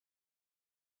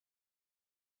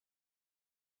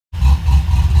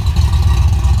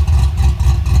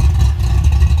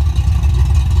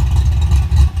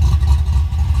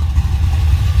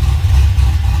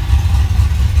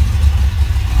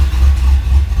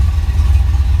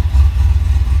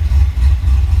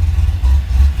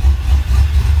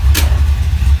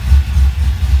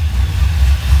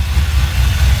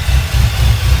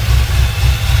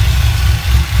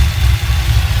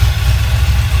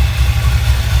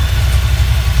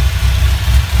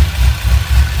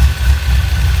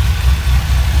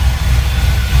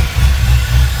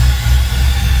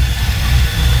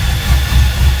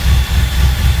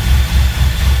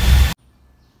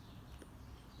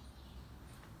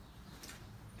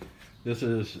This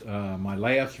is my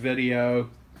last video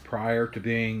prior to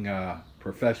being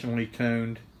professionally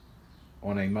tuned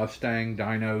on a Mustang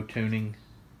dyno tuning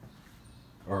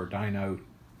or dyno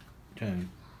tune.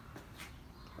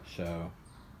 So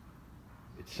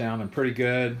it's sounding pretty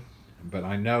good, but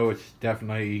I know it's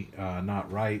definitely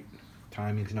not right.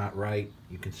 Timing's not right.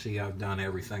 You can see I've done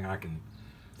everything I can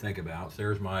think about. So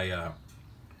there's my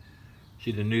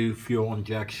see the new fuel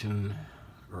injection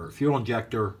or fuel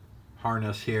injector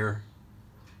harness here.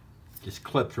 Just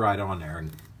clips right on there, and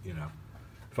you know,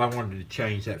 if I wanted to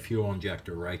change that fuel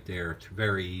injector right there, it's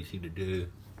very easy to do.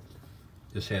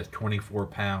 This has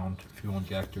 24-pound fuel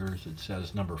injectors. It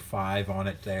says number 5 on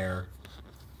it there.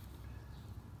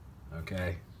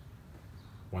 Okay,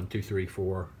 1, 2, 3,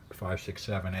 4, 5, 6,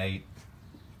 7, 8.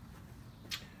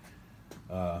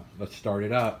 Let's start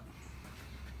it up.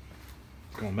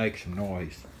 It's gonna make some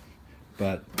noise,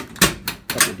 but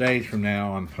a couple days from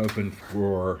now, I'm hoping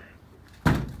for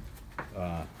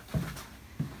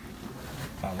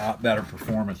a lot better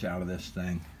performance out of this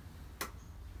thing.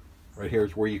 Right here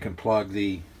is where you can plug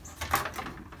the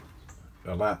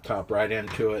laptop right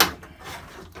into it.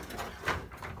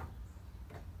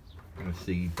 There's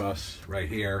the bus right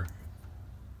here,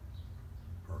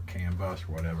 or CAN bus,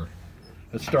 or whatever.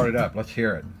 Let's start it up. Let's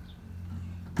hear it.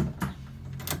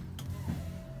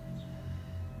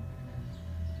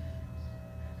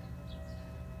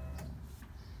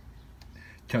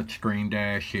 Touchscreen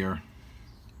dash here.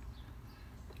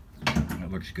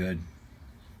 That looks good.